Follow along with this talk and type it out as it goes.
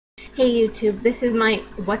Hey YouTube, this is my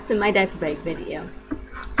what's in my diaper bag video.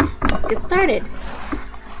 Let's get started.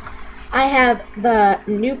 I have the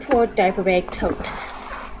Newport diaper bag tote.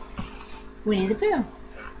 Winnie the Pooh.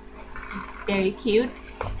 It's very cute.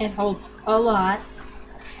 It holds a lot.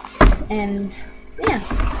 And yeah.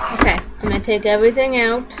 Okay, I'm going to take everything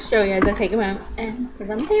out, show you as I take them out, and put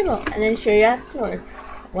it on the table. And then show you afterwards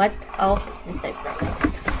what all fits in this diaper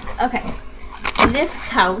bag. Okay, on this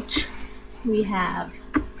couch we have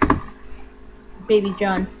Baby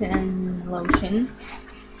Johnson lotion.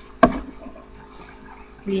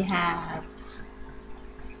 We have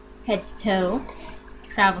head to toe,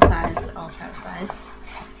 travel size, all travel size,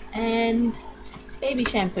 and baby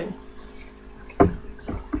shampoo. And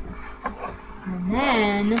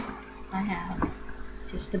then I have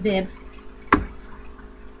just a bib.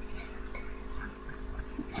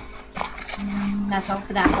 And that's all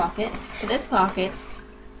for that pocket. For this pocket,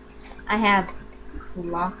 I have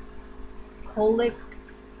colic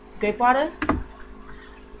grape water,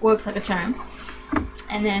 works like a charm,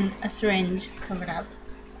 and then a syringe covered up,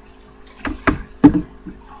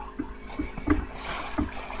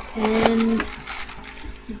 and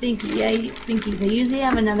Binkies. I usually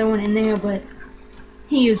have another one in there, but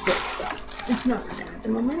he used it, so it's not there at the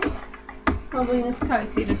moment. Probably in his car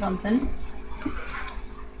seat or something.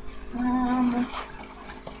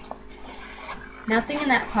 Nothing in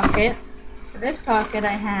that pocket. For this pocket,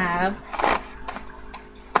 I have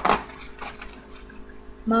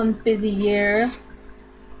Mom's Busy Year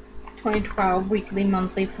 2012 Weekly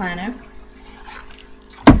Monthly Planner.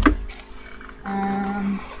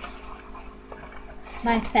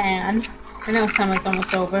 My fan. I know summer's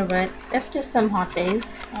almost over, but there's just some hot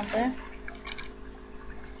days out there.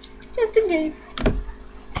 Just in case.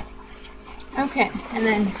 Okay, and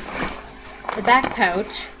then the back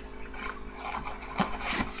pouch.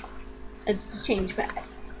 It's a change bag.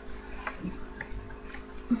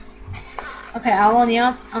 Okay, all on the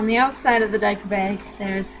outside of the diaper bag,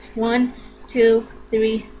 there's 1, 2,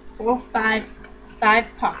 3, 4, 5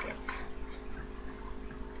 pockets.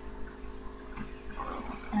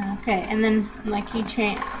 Okay, and then my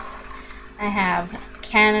keychain, I have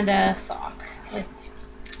Canada sock with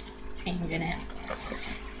change in it.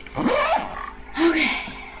 Okay.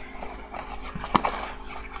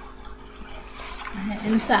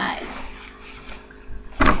 Inside,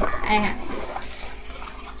 I have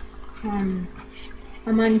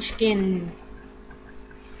a Munchkin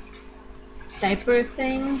diaper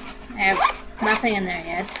thing. I have nothing in there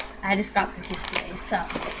yet. I just got this yesterday, so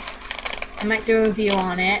I might do a review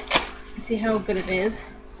on it, see how good it is.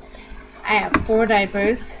 I have 4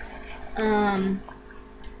 diapers,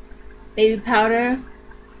 baby powder,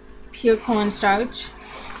 pure cornstarch,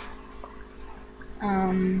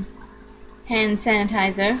 hand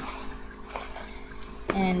sanitizer,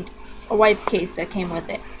 and a wipe case that came with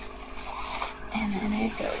it. And then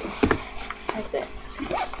it goes like this.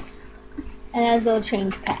 And it has a little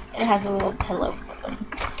change pack. It has a little pillow.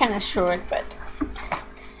 It's kind of short, but...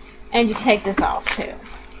 And you can take this off too.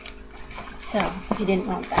 So, if you didn't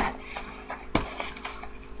want that.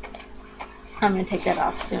 I'm going to take that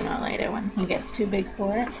off sooner or later when he gets too big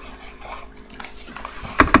for it.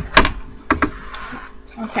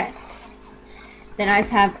 Okay. Then I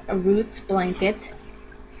just have a Roots blanket.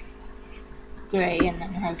 Gray, and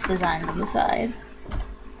then it has designs on the side.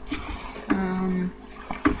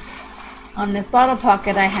 On this bottle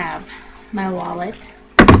pocket I have my wallet.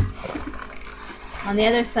 On the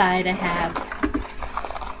other side I have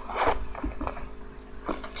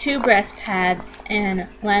 2 breast pads and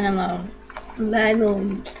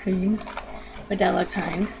lanolin cream, Medela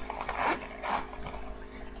kind.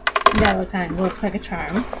 Medela kind works like a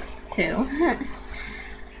charm too.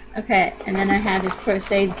 Okay, and then I have this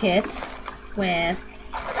first aid kit with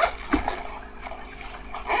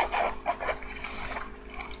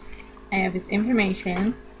I have his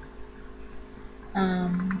information,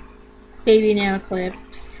 baby nail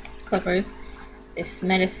clippers, this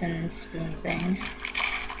medicine spoon thing,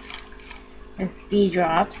 this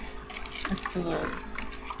D-drops, that's the little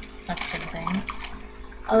suction thing,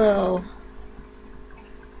 a little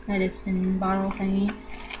medicine bottle thingy,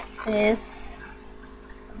 this,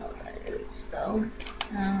 I don't know what that is though,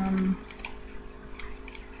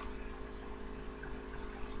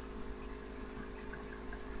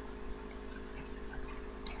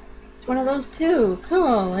 one of those too.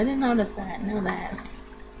 Cool. I didn't notice that. Know that.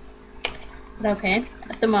 But okay.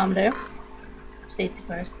 A thermometer. Safety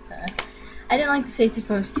first. I didn't like the safety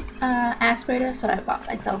first aspirator, so I bought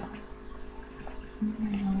myself.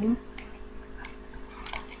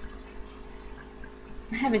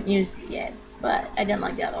 I haven't used it yet, but I didn't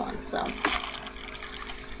like the other one, so.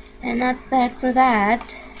 And that's that for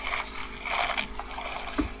that.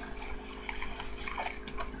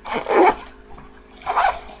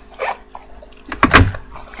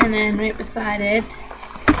 And then right beside it,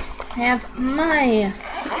 I have my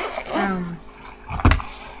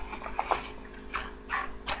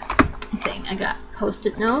thing. I got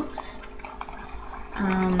Post-it notes,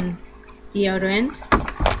 deodorant,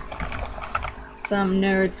 some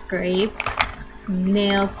Nerds grape, some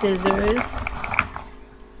nail scissors,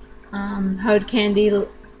 hard candy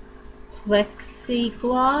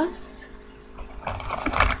plexiglass,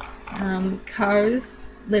 Cars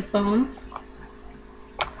lip balm,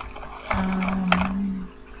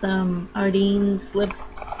 some Ardene's lip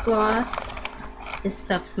gloss. This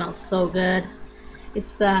stuff smells so good.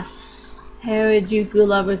 It's the Harajuku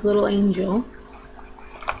Lover's Little Angel.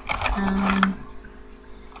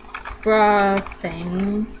 Bra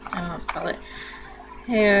thing, I don't know what to call it.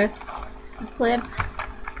 Hair clip.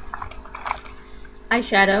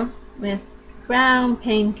 Eyeshadow with brown,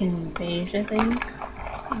 pink, and beige, I think.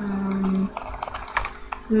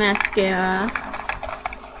 Some mascara.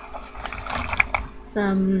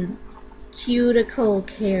 Some cuticle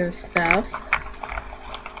care stuff.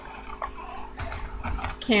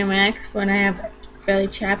 Carmex when I have fairly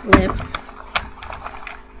chapped lips.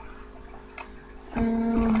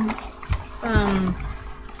 Some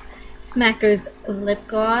Smackers lip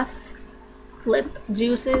gloss. Flip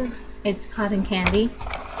juices. It's cotton candy.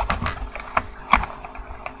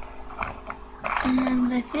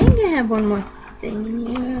 And I think I have one more thing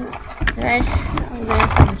here.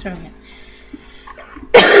 I'm showing it.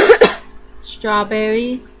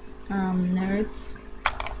 Strawberry. Nerds.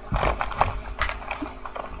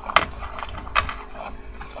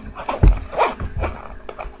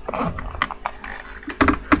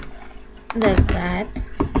 There's that.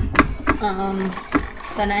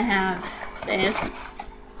 Then I have this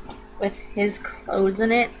with his clothes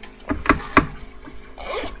in it.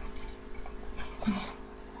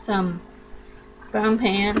 Some brown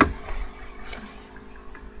pants,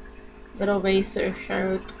 little racer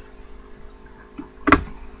shirt,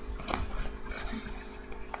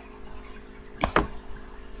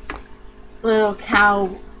 little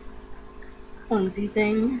cow onesie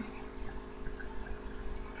thing.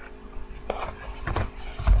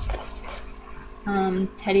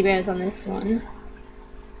 Teddy bears on this one.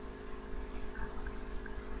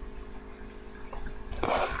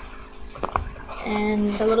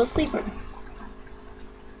 And the little sleeper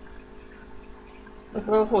with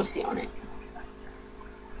a little horsey on it.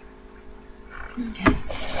 Okay.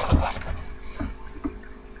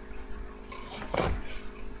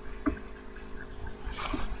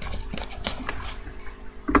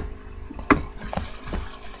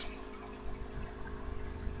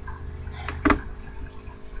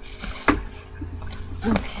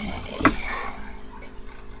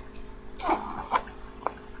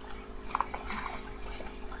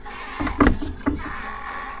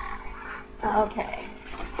 Okay.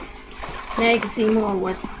 Now you can see more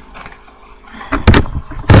what's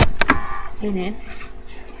in it.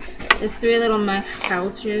 There's 3 little mesh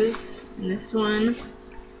pouches. In this one,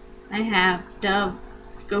 I have Dove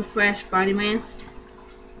Go Fresh Body Mist.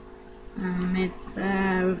 It's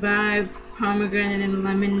the Revived Pomegranate and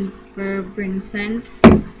Lemon Verbena scent.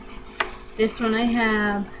 This one I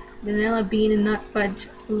have Vanilla Bean and Nut Fudge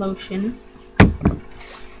Lotion.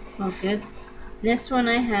 Smells good. This one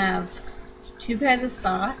I have 2 pairs of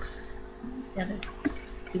socks. The other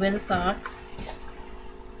 2 pairs of socks.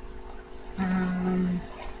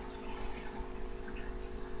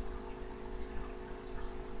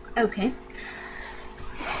 Okay.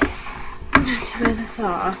 2 pairs of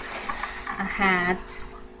socks, a hat,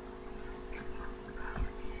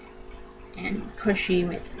 and pushy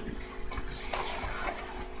mittens.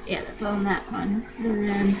 Yeah, that's all in that one. And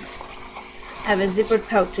then I have a zippered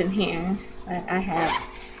pouch in here that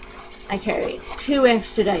I carry 2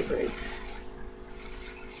 extra diapers.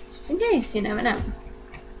 Just in case, you never know.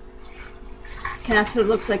 Okay, that's what it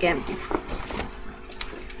looks like empty.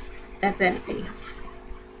 That's empty.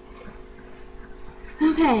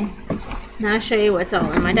 Okay, now I'll show you what's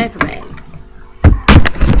all in my diaper bag.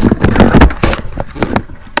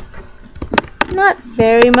 Not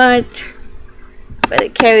very much, but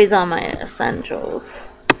it carries all my essentials.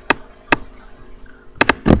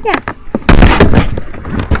 Yeah.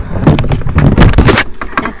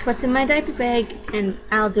 That's what's in my diaper bag, and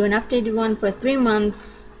I'll do an updated one for 3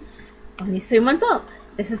 months. When he's 3 months old.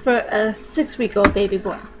 This is for a 6-week-old baby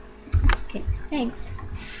boy. Okay, thanks.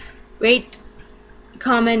 Rate,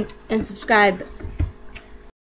 comment, and subscribe